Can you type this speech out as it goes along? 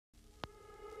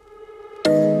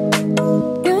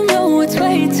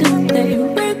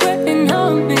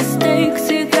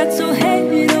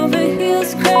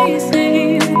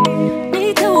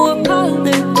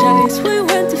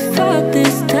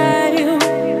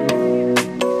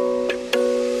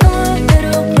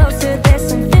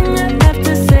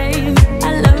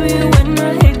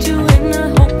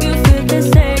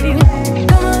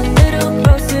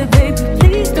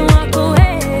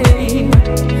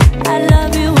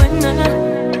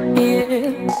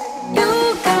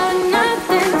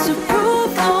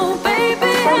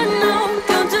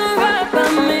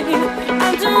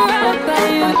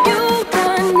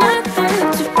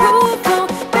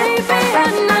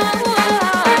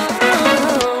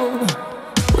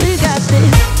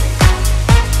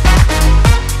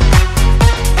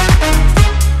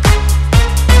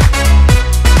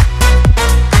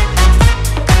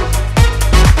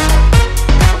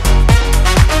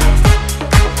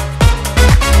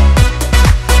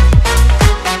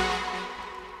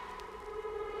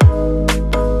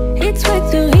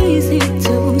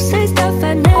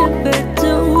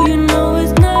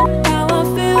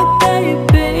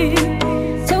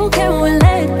Can we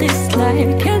let this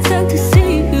light? Can't stand to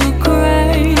see you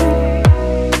cry.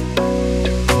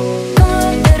 Come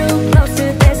a little closer,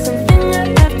 there's something I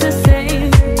have to say.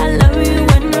 I love you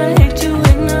and I hate you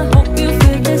and I hope you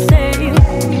feel the same.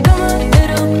 Come a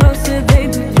little closer,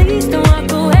 baby, please don't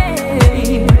walk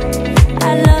away.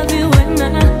 I love you and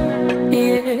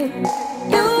yeah.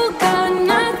 You got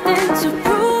nothing to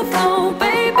prove, oh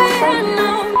baby, I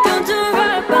know you'll do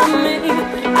right by me.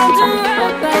 I'll do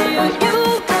right by you. You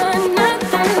got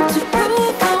nothing to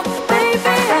prove, oh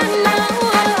baby, I know.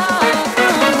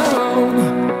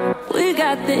 We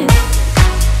got this.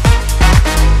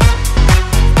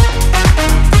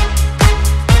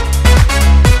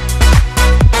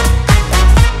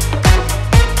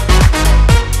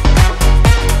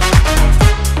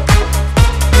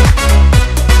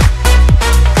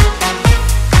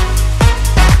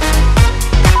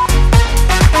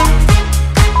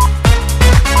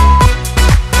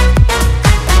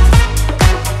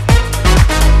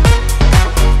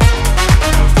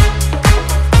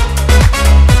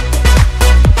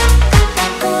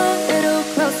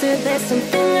 There's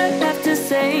something I have to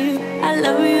say. I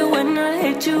love you and I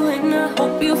hate you and I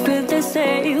hope you feel the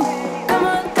same. Come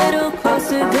a little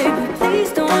closer, baby,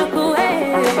 please don't walk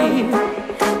away.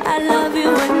 I love you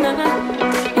and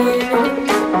yeah.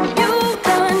 You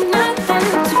got nothing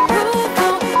to prove,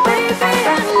 oh baby,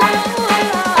 I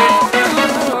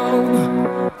know.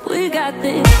 We got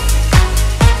this.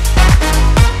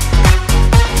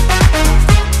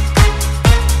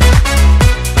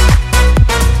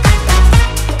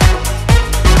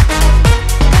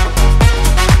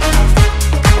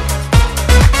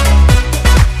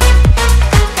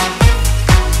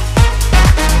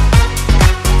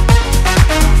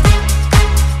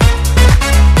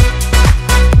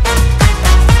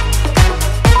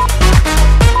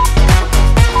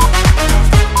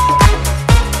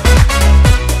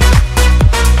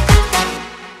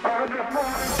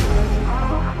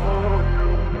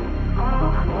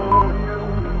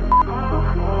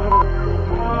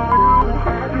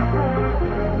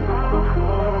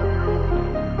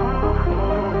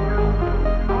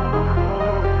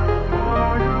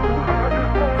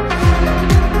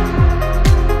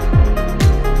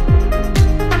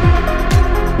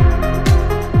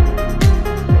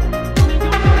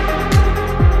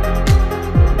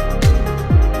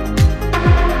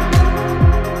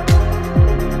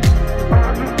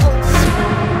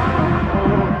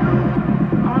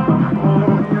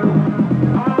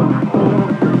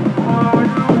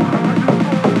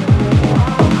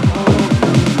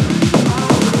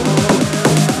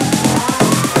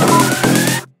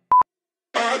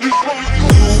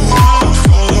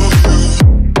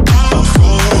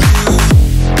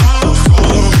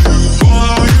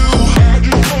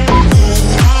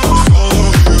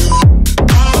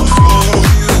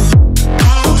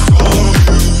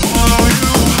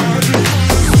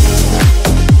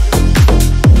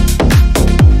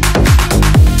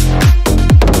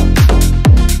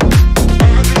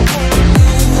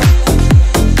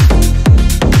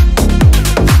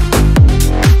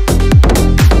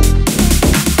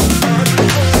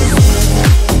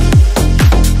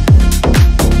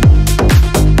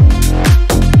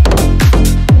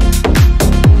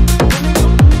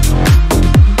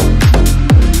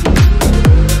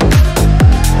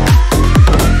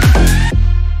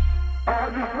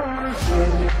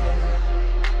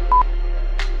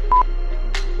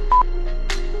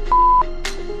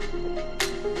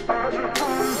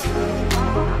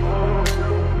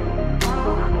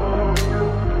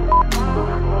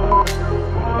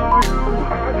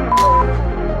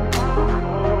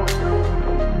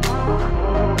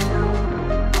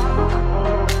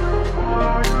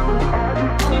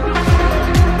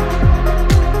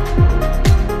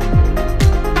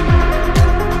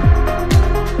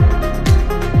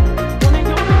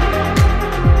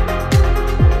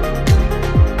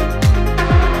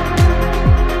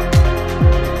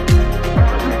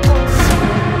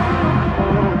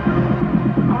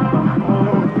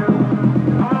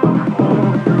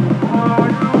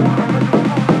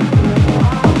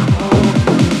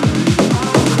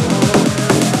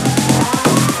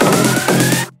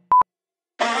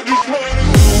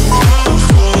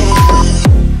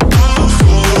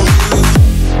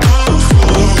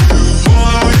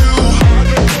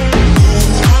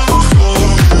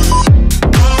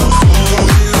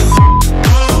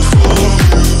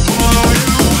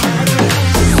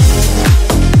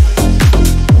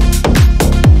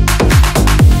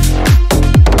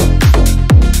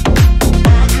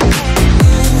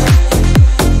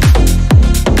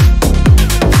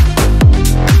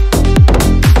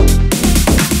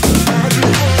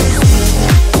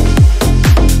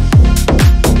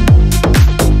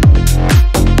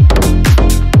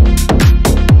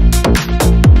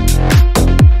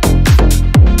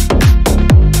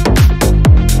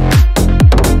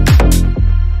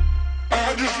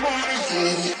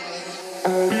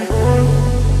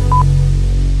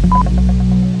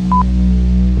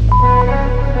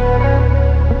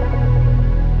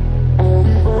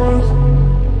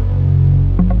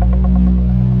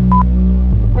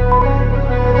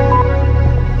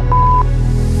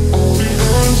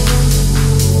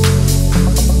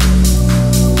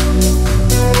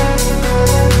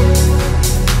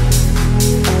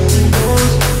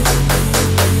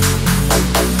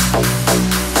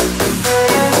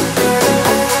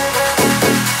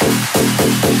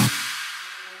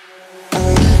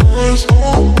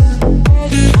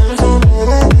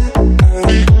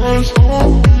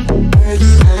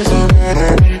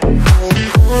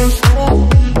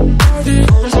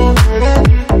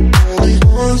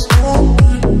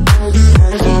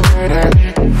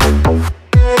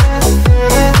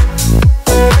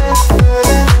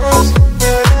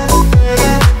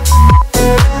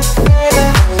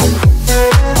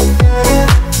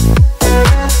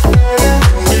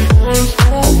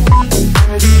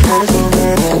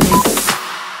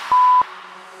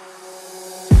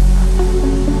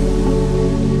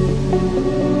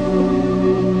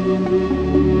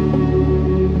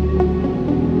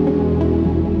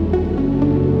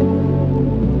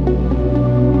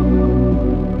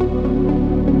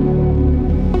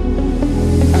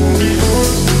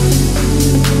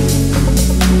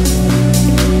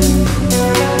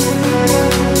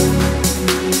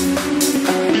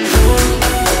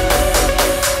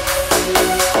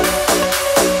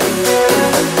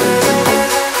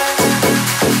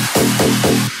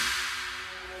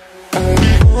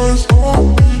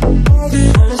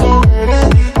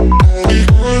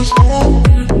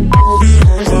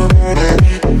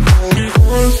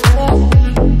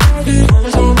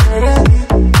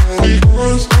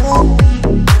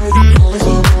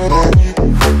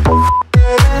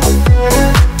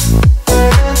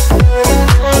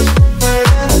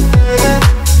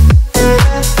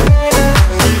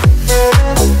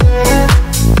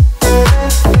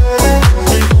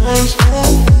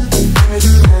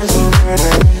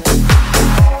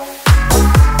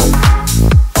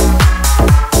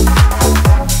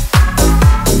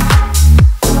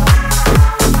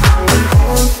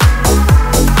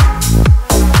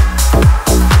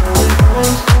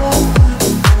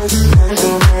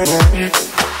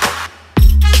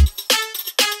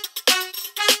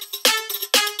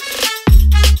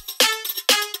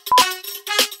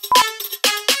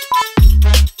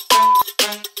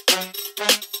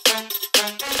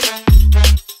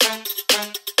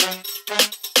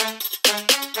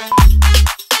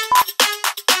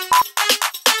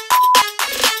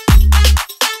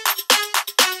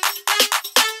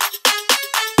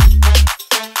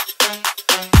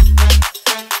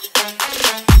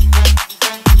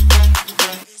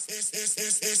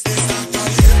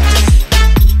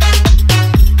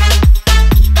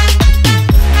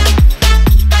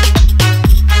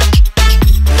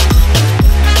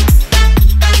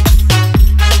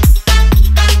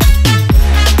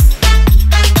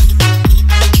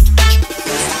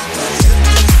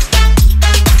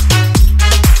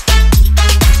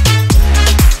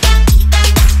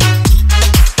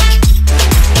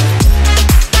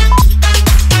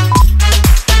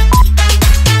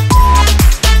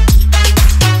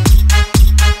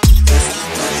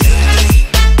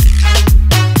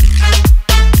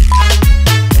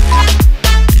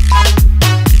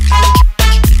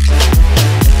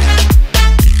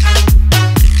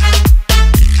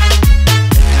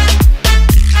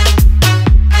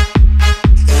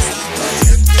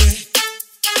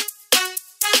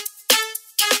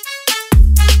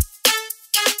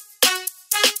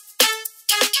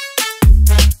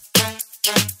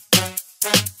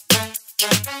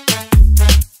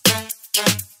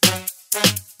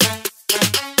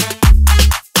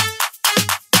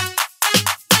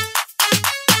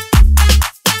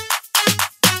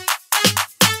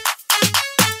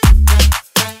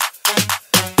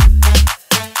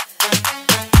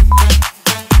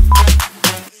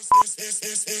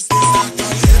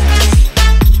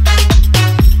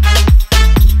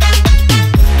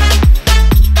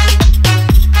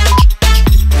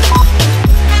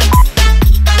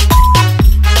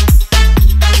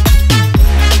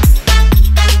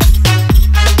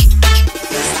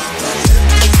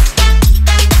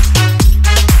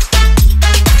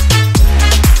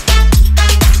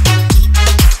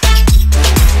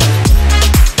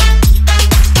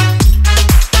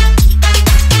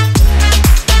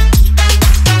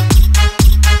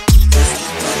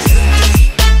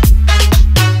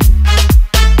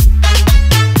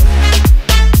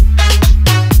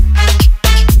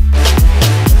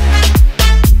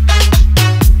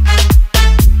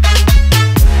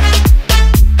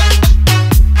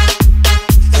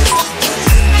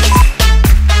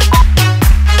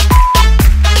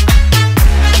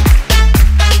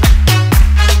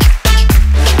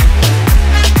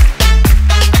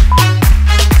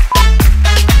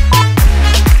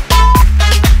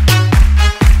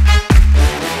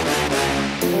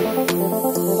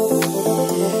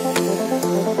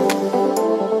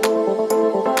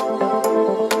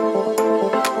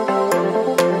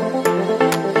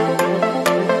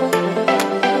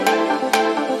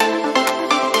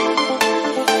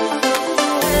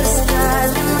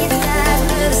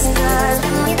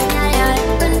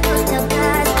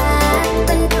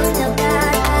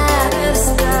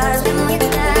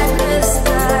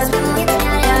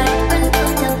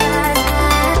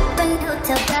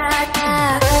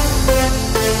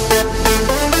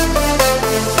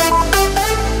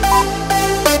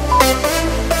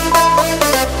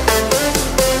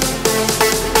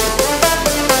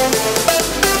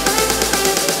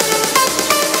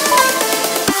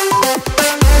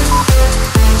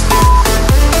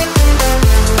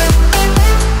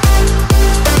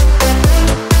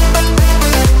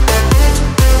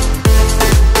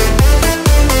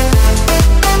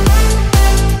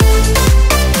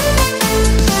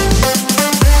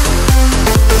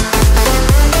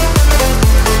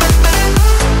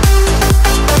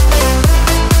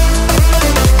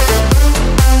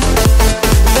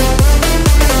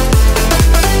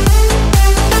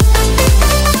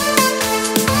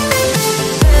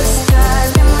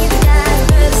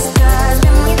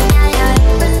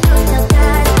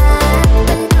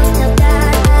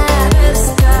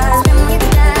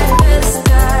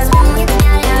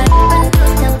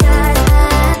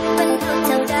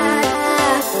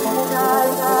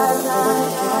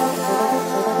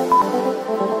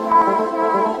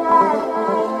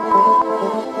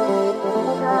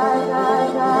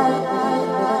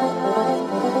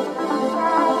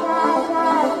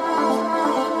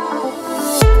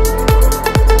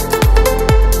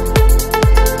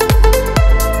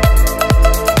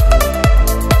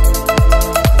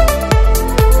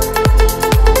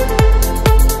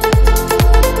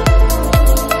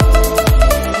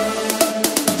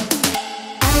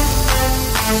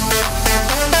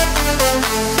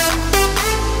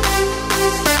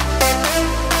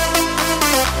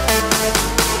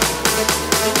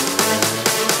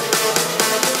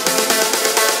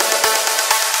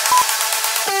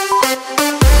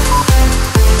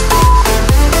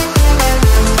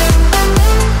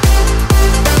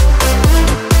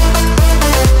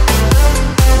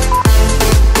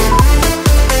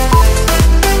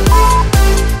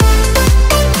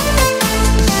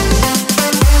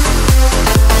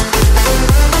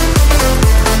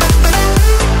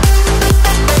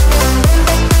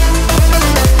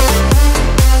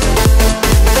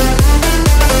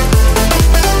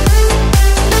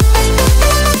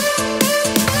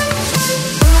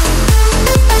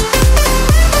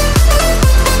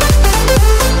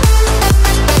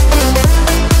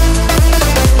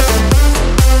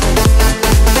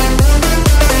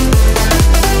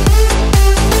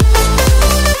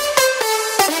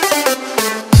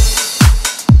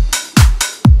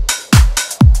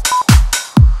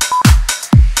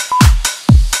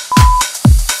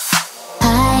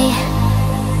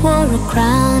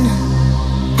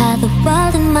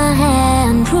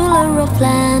 of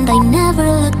land. I never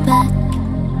look back.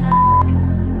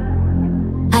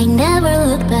 I never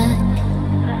look back.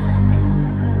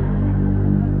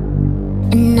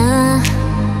 And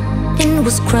nothing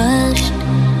was crushed.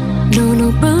 No,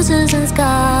 no bruises and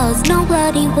scars, no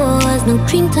bloody wars, no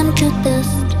dream turned to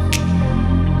dust.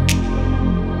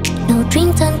 No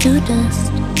dream turned to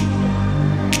dust.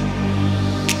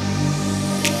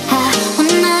 When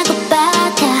I go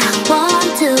back, I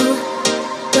want to,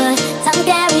 but time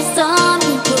carries on,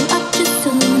 we grew up too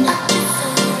soon.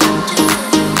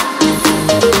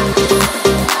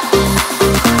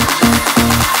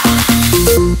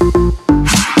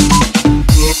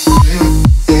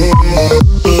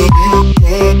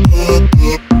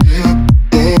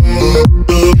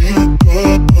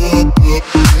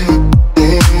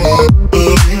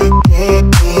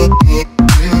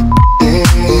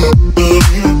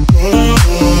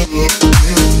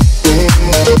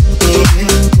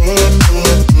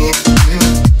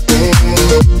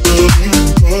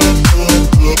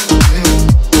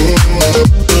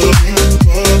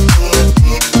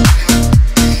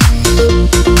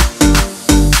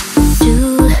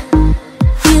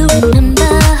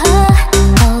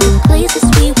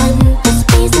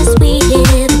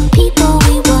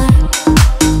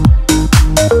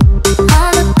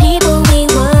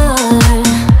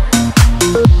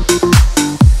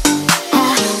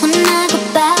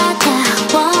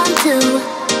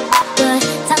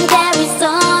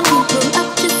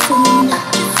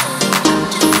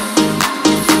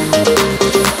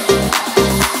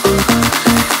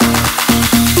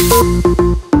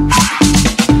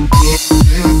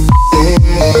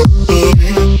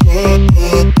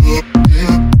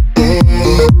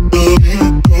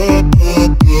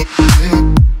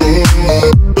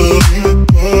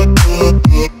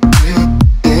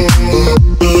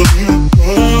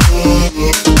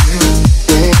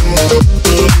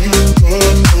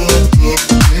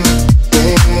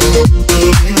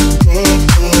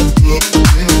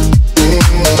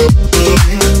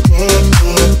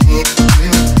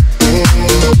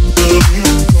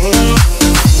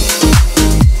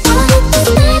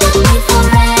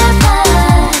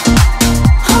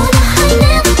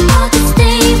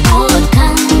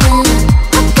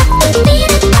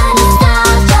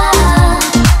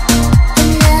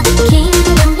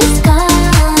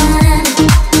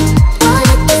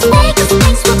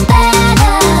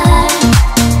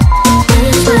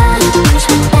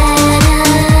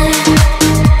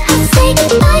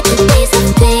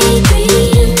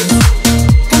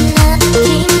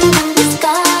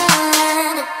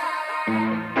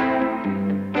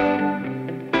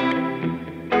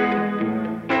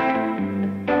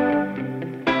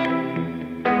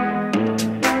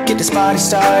 Get this party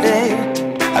started.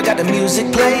 I got the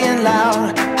music playing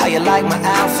loud. How you like my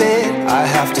outfit? I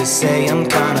have to say I'm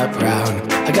kinda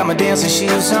proud. I got my dancing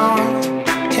shoes on,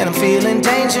 and I'm feeling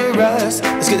dangerous.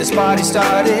 Let's get this party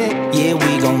started. Yeah,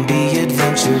 we gon' be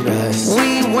adventurous.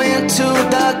 We went to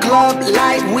the club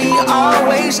like we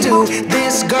always do.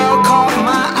 This girl caught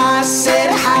my eye, said,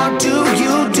 how do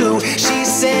you do? She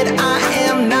said, I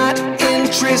am not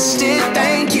interested,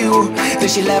 thank you. Then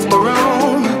she left the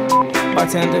room.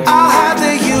 Bartender, I'll have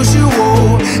the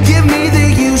usual. Give me the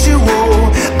usual.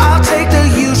 I'll take the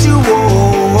usual.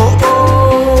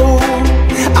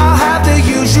 I'll have the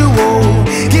usual.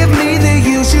 Give me the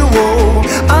usual.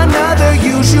 Another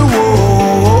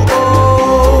usual.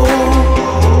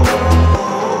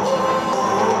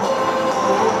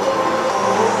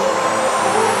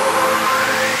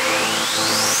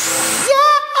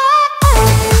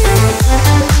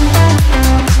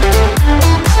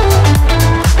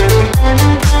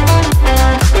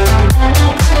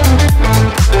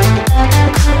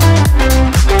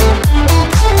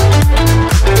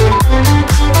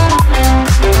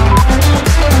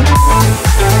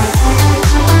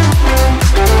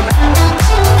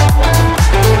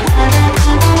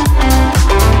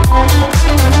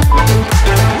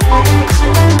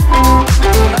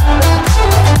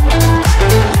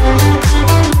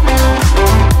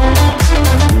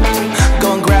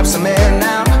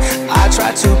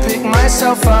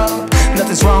 Up.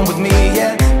 Nothing's wrong with me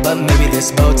yet, but maybe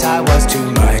this bow tie was too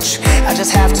much. I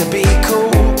just have to be cool,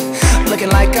 looking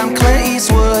like I'm Clint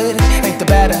Eastwood. Ain't the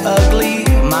bad or ugly,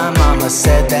 my mama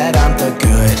said that I'm the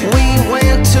good. We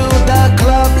went to the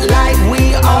club like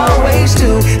we always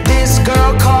do. This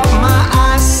girl caught my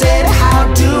eye, said, how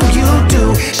do you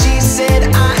do? She said,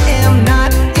 I am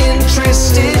not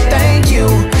interested, thank you.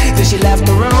 Then she left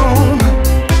the room.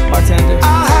 bartender,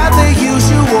 I'll have the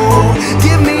usual.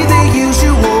 Give me the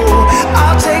usual.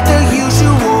 I'll take the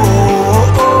usual.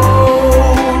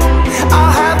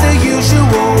 I'll have the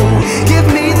usual. Give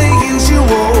me the usual.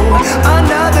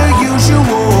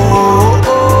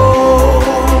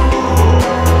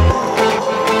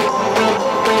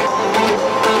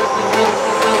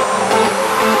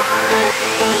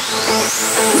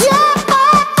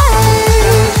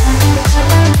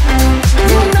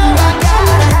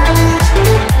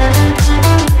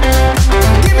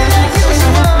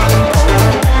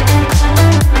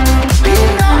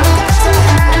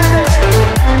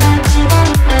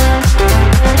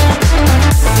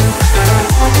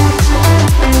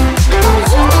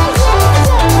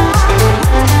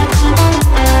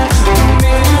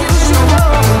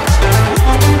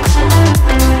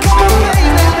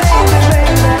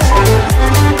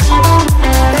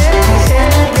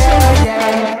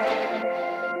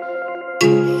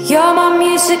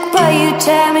 music, but you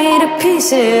tear me to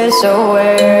pieces. So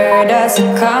where does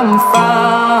it come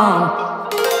from?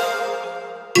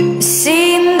 A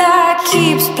scene that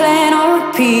keeps playing on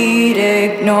repeat,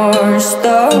 ignores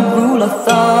the rule of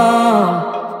thumb.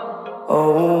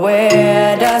 Oh,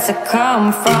 where does it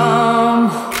come from?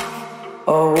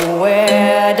 Oh,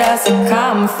 where does it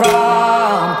come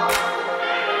from?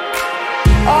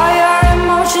 All your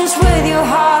emotions with your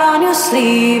heart on your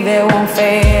sleeve, it won't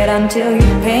fade until you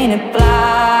paint it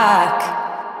black.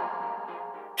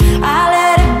 I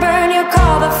let it burn, you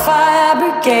call the fire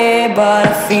brigade, but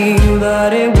I feel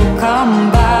that it will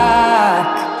come back.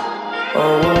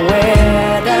 Oh,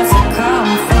 where does it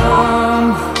come from?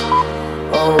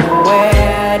 Oh,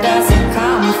 where does it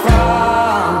come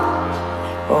from?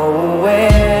 Oh,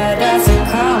 where does it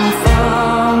come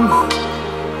from?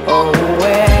 Oh,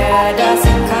 where does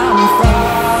it come from?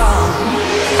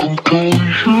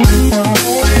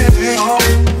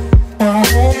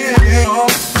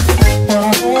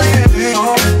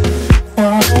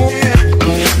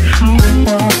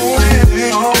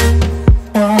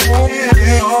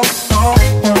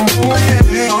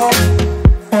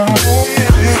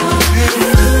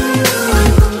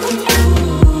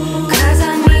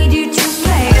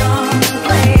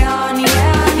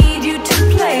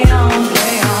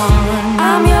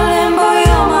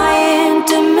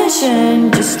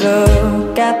 Just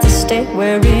look at the state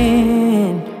we're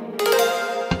in.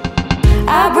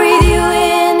 I breathe you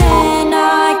in and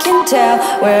I can tell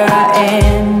where I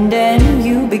end and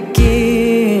you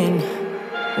begin.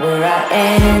 Where I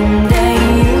end and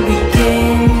you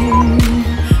begin.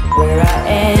 Where I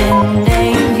end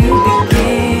and you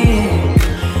begin.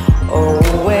 Oh,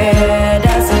 where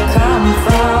does it come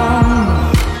from?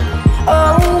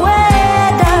 Oh, where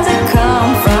does it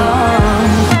come from?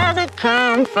 Where does it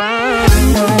come from?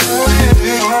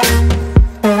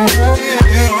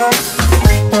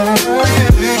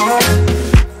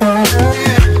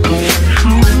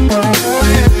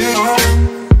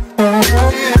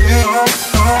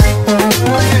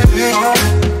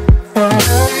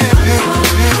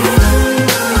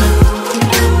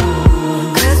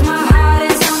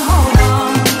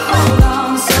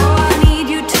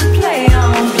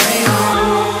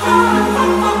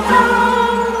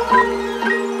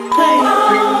 Play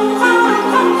on.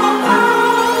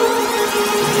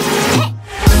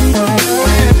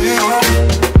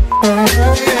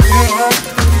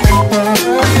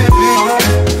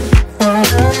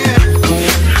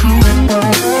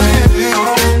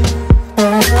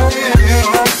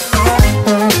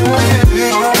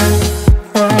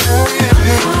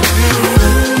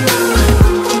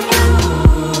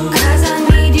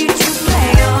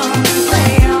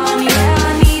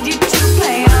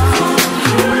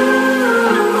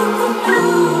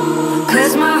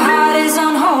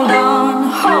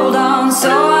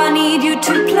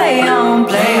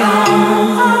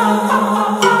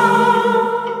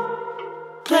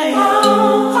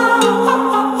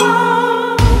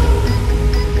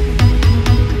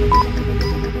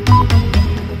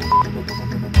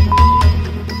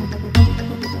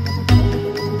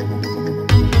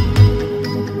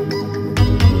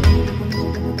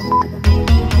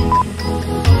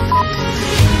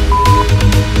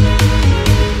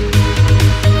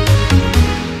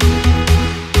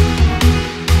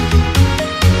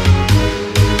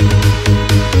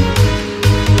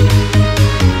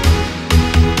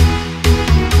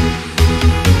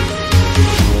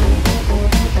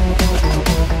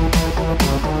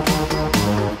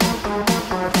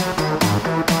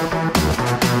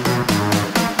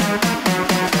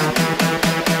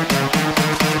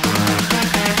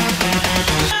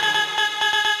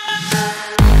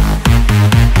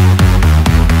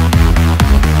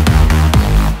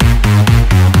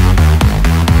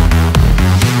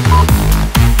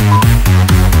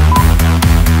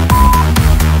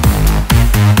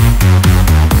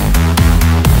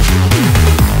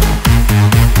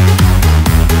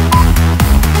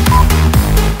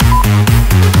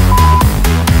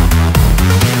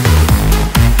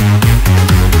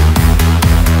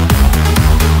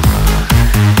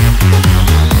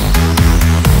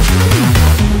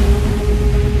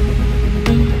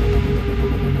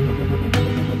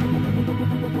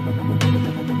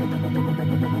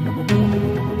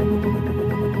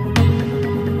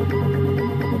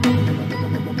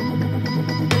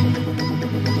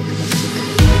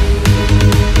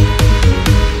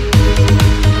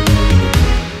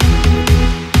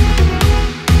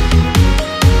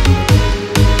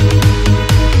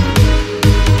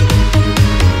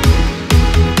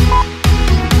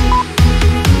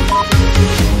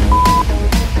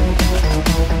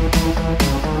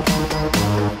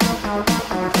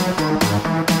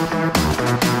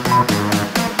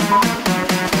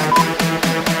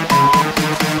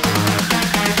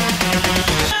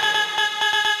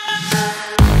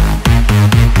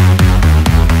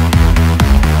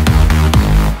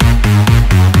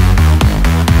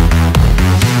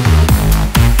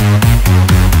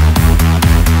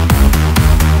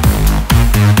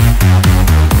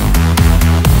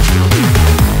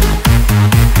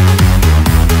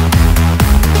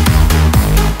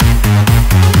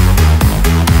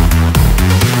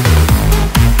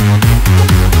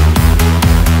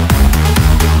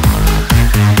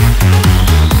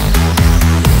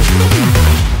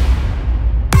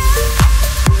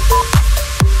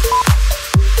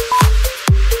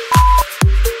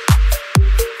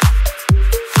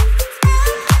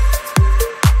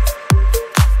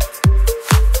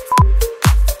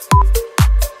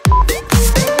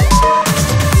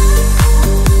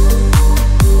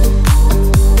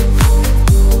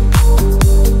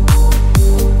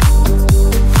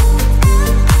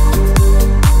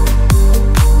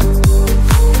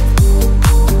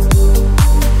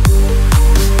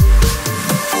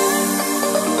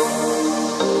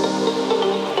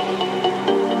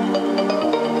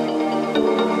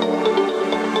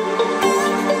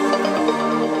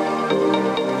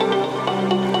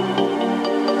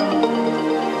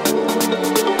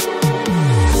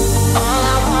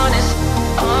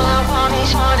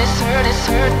 hurt, it's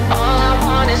hurt. All I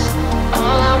want is,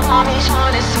 all I want is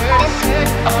hurt, it's hurt, it's hurt.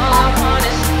 All I want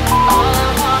is, all I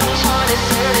want is hurt, it's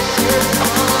hurt, it's hurt.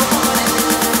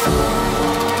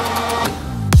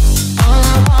 All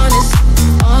I want is,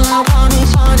 all I want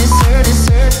is hurt, it's hurt, it's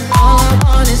hurt. All I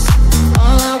want is,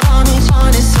 all I want is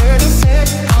hurt, it's hurt, it's hurt.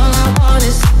 All I want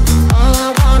is, all I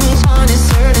want is hurt, it's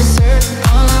hurt, it's hurt.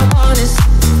 All I want is,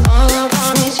 all I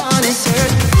want is hurt, it's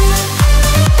hurt.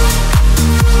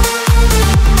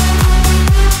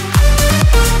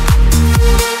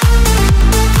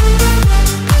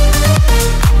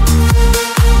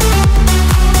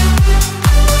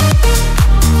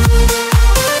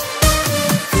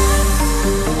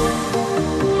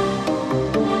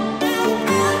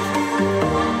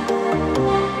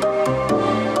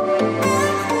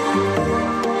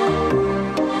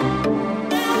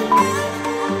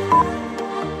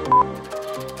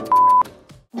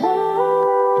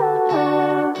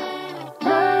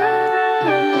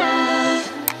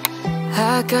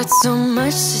 I got so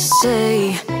much to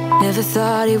say, never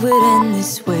thought it would end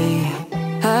this way.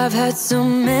 I've had so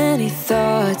many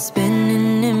thoughts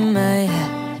spinning in my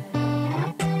head.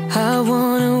 I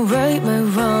wanna right my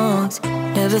wrongs,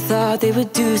 never thought they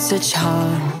would do such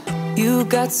harm. You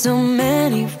got so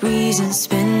many reasons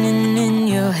spinning in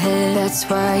your head. That's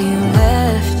why you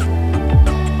left.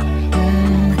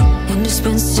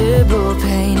 Indispensable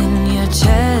pain in your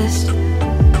chest.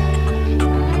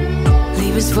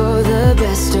 Leave us for the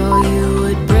best or you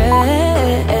would break.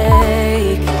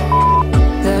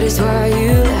 That is why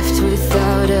you